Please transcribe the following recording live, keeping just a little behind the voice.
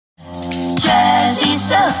Jazzy,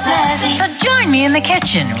 so snazzy. So join me in the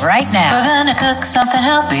kitchen right now. We're gonna cook something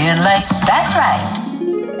healthy and light. That's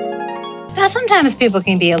right. Now, sometimes people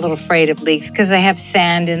can be a little afraid of leeks because they have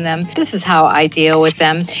sand in them. This is how I deal with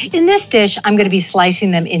them. In this dish, I'm going to be slicing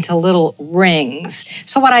them into little rings.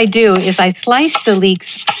 So what I do is I slice the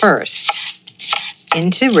leeks first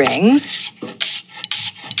into rings.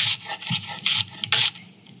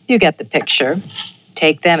 You get the picture.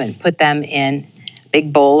 Take them and put them in a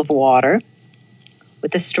big bowl of water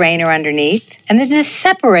with a strainer underneath, and then just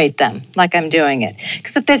separate them like I'm doing it.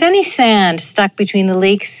 Because if there's any sand stuck between the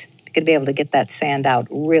leeks, you're going to be able to get that sand out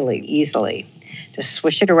really easily. Just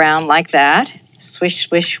swish it around like that. Swish,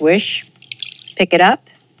 swish, swish. Pick it up.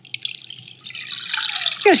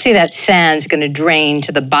 You're going to see that sand's going to drain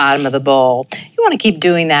to the bottom of the bowl. You want to keep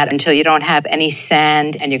doing that until you don't have any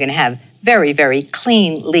sand, and you're going to have very, very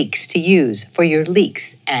clean leeks to use for your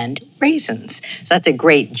leeks and raisins. So that's a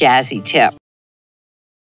great jazzy tip.